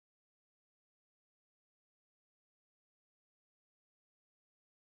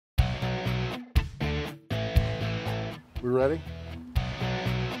We ready?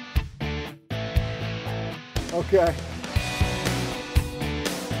 Okay.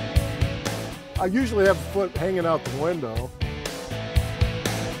 I usually have a foot hanging out the window.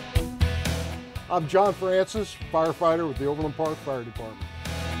 I'm John Francis, firefighter with the Overland Park Fire Department.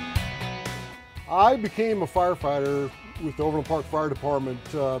 I became a firefighter with the Overland Park Fire Department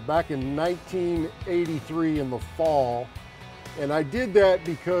back in 1983 in the fall. And I did that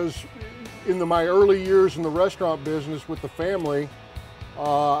because in my early years in the restaurant business with the family,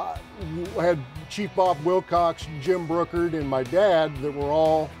 I had Chief Bob Wilcox, Jim Brookard, and my dad that were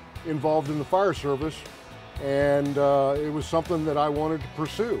all involved in the fire service. And it was something that I wanted to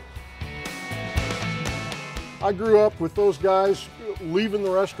pursue. I grew up with those guys, leaving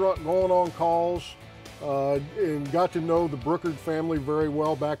the restaurant, going on calls, and got to know the Brookard family very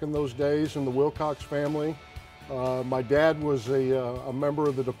well back in those days, and the Wilcox family. My dad was a member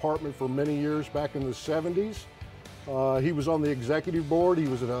of the department for many years back in the 70s. He was on the executive board. He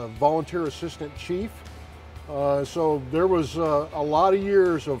was a volunteer assistant chief. So there was a lot of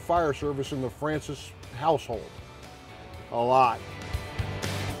years of fire service in the Francis household. A lot.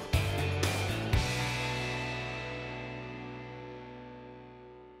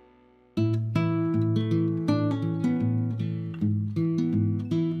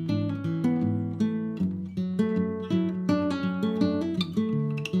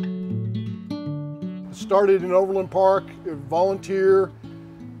 Started in Overland Park, volunteer,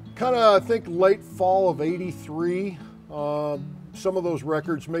 kind of I think late fall of '83. Some of those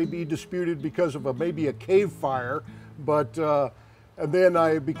records may be disputed because of maybe a cave fire, but and then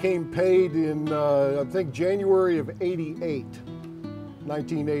I became paid in I think January of '88,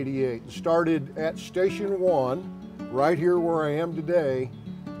 1988. Started at Station 1, right here where I am today,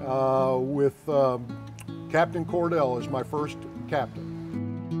 with Captain Cordell as my first captain.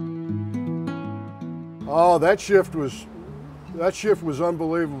 Oh, that shift was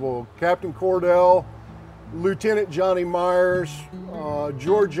unbelievable. Captain Cordell, Lieutenant Johnny Myers,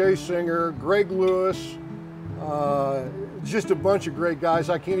 George A. Singer, Greg Lewis, just a bunch of great guys.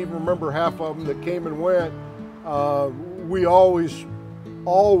 I can't even remember half of them that came and went. We always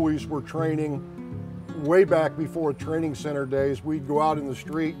were training way back before training center days. We'd go out in the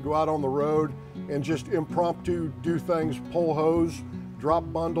street, go out on the road, and just impromptu do things, pull hose,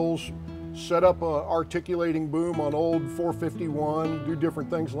 drop bundles, set up a articulating boom on old 451, do different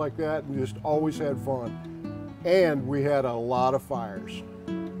things like that, and just always had fun. And we had a lot of fires.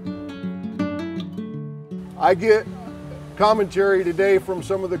 I get commentary today from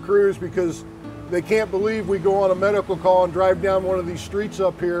some of the crews because they can't believe we go on a medical call and drive down one of these streets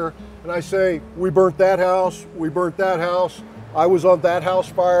up here, and I say, we burnt that house, we burnt that house, I was on that house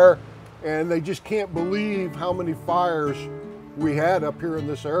fire, and they just can't believe how many fires we had up here in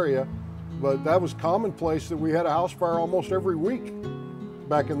this area. But that was commonplace that we had a house fire almost every week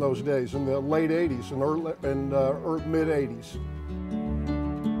back in those days, in the late 80s and mid 80s.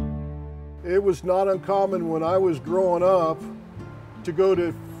 It was not uncommon when I was growing up to go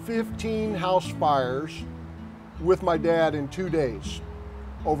to 15 house fires with my dad in 2 days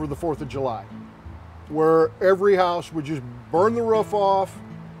over the 4th of July, where every house would just burn the roof off.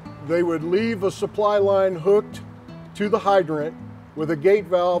 They would leave a supply line hooked to the hydrant with a gate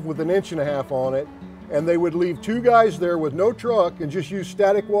valve with 1.5 inches on it, and they would leave 2 guys there with no truck and just use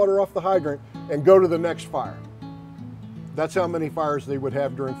static water off the hydrant and go to the next fire. That's how many fires they would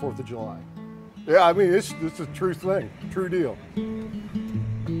have during 4th of July. Yeah, I mean, it's a true thing, true deal.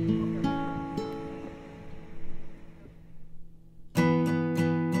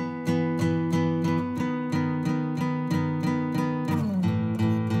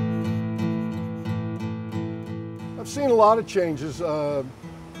 I've seen a lot of changes.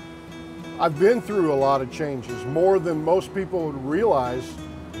 I've been through a lot of changes, more than most people would realize.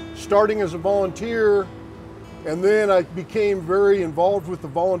 Starting as a volunteer, and then I became very involved with the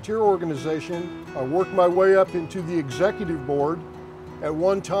volunteer organization. I worked my way up into the executive board. At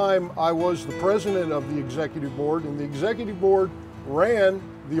one time, I was the president of the executive board, and the executive board ran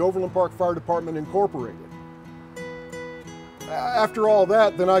the Overland Park Fire Department Incorporated. After all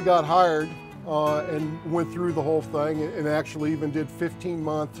that, then I got hired and went through the whole thing, and actually even did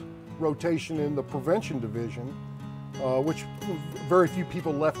 15-month rotation in the prevention division, which very few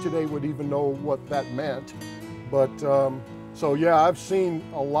people left today would even know what that meant. But so yeah, I've seen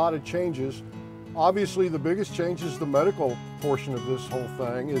a lot of changes. Obviously, the biggest change is the medical portion of this whole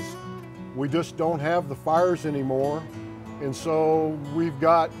thing. Is we just don't have the fires anymore, and so we've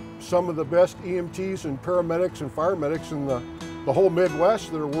got some of the best EMTs and paramedics and firemedics in the whole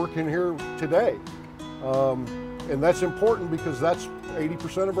Midwest that are working here today. And that's important because that's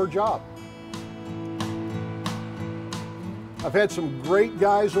 80% of our job. I've had some great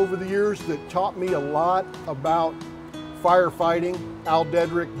guys over the years that taught me a lot about firefighting. Al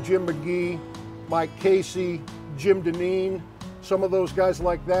Dedrick, Jim McGee, Mike Casey, Jim Deneen, some of those guys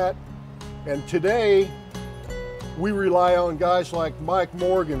like that. And today, we rely on guys like Mike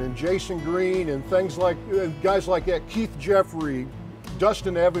Morgan and Jason Green and guys like that, Keith Jeffrey,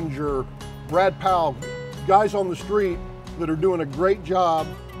 Dustin Evinger, Brad Powell, guys on the street that are doing a great job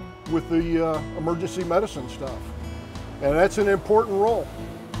with the emergency medicine stuff. And that's an important role.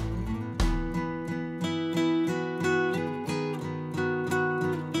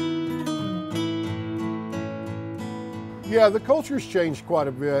 Yeah, the culture's changed quite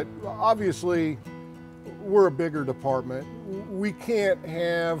a bit. Obviously, we're a bigger department. We can't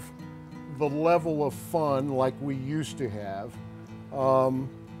have the level of fun like we used to have.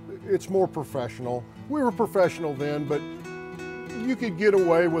 It's more professional. We were professional then, but you could get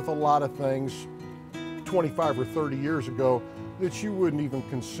away with a lot of things 25 or 30 years ago that you wouldn't even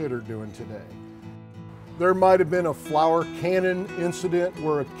consider doing today. There might have been a flour cannon incident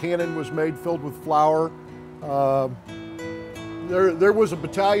where a cannon was made filled with flour. There was a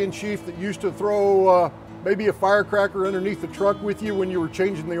battalion chief that used to throw maybe a firecracker underneath the truck with you when you were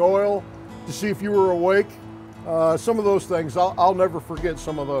changing the oil to see if you were awake. Some of those things, I'll never forget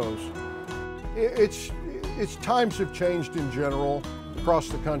some of those. It's times have changed in general across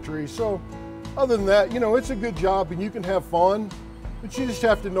the country. So other than that, you know, it's a good job and you can have fun, but you just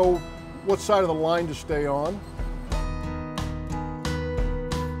have to know what side of the line to stay on.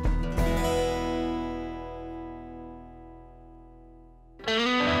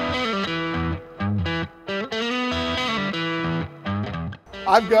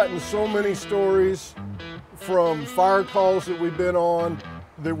 I've gotten so many stories from fire calls that we've been on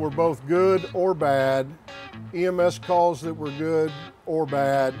that were both good or bad, EMS calls that were good or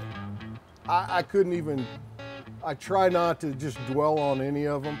bad. I couldn't even, I try not to just dwell on any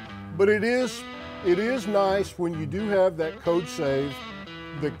of them, but it is nice when you do have that code save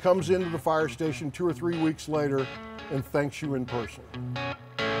that comes into the fire station 2 or 3 weeks later and thanks you in person.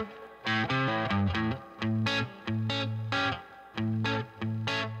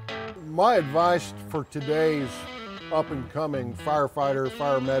 My advice for today's up-and-coming firefighter,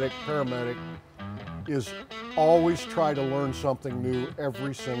 paramedic, is always try to learn something new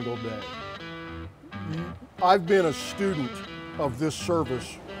every single day. I've been a student of this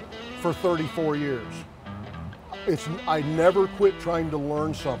service for 34 years. I never quit trying to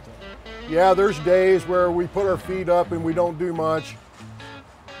learn something. Yeah, there's days where we put our feet up and we don't do much.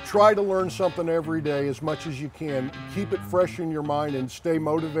 Try to learn something every day as much as you can. Keep it fresh in your mind and stay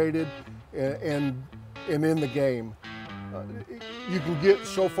motivated and in the game. You can get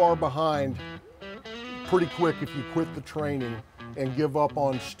so far behind pretty quick if you quit the training and give up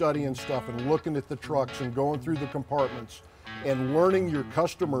on studying stuff and looking at the trucks and going through the compartments and learning your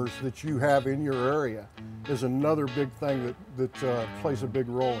customers that you have in your area is another big thing that plays a big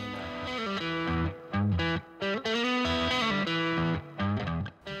role in that.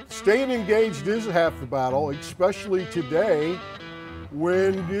 Staying engaged is half the battle, especially today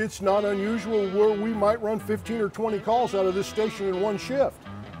when it's not unusual where we might run 15 or 20 calls out of this station in one shift.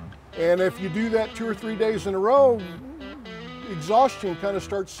 And if you do that 2 or 3 days in a row, exhaustion kind of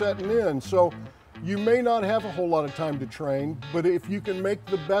starts setting in. So you may not have a whole lot of time to train, but if you can make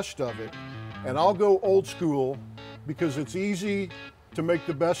the best of it, and I'll go old school because it's easy to make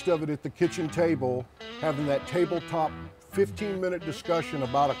the best of it at the kitchen table, having that tabletop 15-minute discussion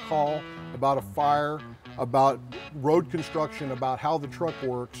about a call, about a fire, about road construction, about how the truck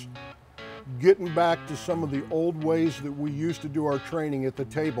works, getting back to some of the old ways that we used to do our training at the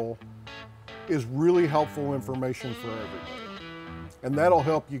table is really helpful information for everybody. And that'll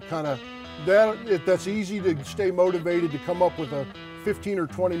help you that's easy to stay motivated to come up with a 15 or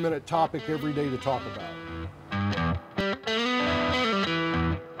 20-minute topic every day to talk about.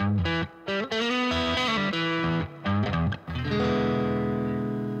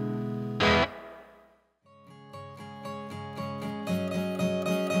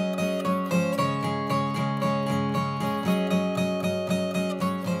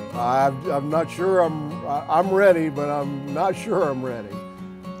 I'm not sure I'm ready, but I'm not sure I'm ready.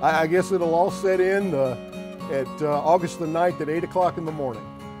 I guess it'll all set in at August the 9th at 8 o'clock in the morning.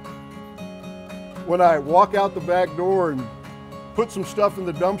 When I walk out the back door and put some stuff in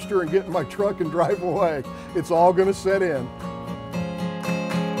the dumpster and get in my truck and drive away, it's all going to set in.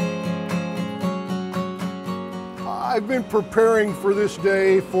 I've been preparing for this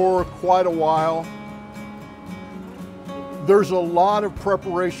day for quite a while. There's a lot of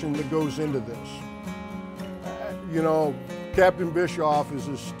preparation that goes into this. You know, Captain Bischoff is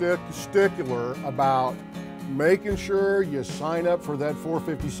a stickler about making sure you sign up for that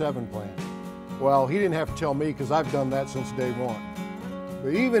 457 plan. Well, he didn't have to tell me because I've done that since day one.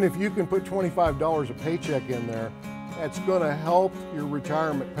 But even if you can put $25 a paycheck in there, that's going to help your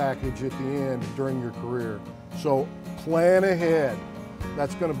retirement package at the end during your career. So plan ahead.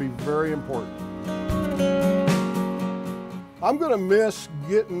 That's going to be very important. I'm going to miss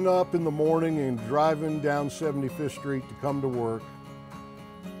getting up in the morning and driving down 75th Street to come to work.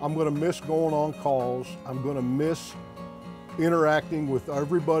 I'm going to miss going on calls. I'm going to miss interacting with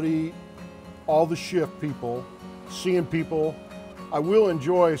everybody, all the shift people, seeing people. I will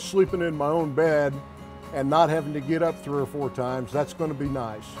enjoy sleeping in my own bed and not having to get up 3 or 4 times. That's going to be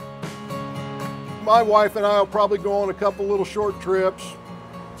nice. My wife and I will probably go on a couple little short trips.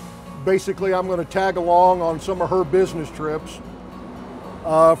 Basically, I'm going to tag along on some of her business trips.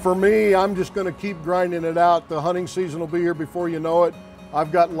 For me, I'm just going to keep grinding it out. The hunting season will be here before you know it.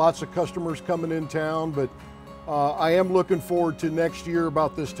 I've got lots of customers coming in town, but I am looking forward to next year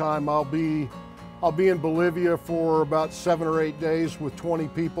about this time. I'll be in Bolivia for about 7 or 8 days with 20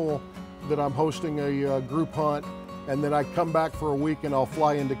 people that I'm hosting a group hunt, and then I come back for a week and I'll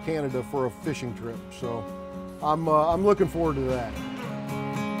fly into Canada for a fishing trip. So I'm looking forward to that.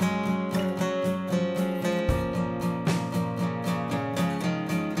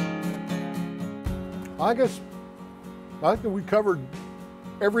 I think we covered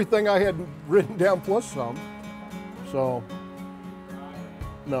everything I had written down plus some. So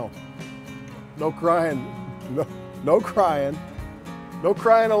no crying, no crying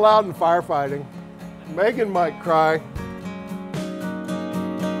allowed in firefighting. Megan might cry.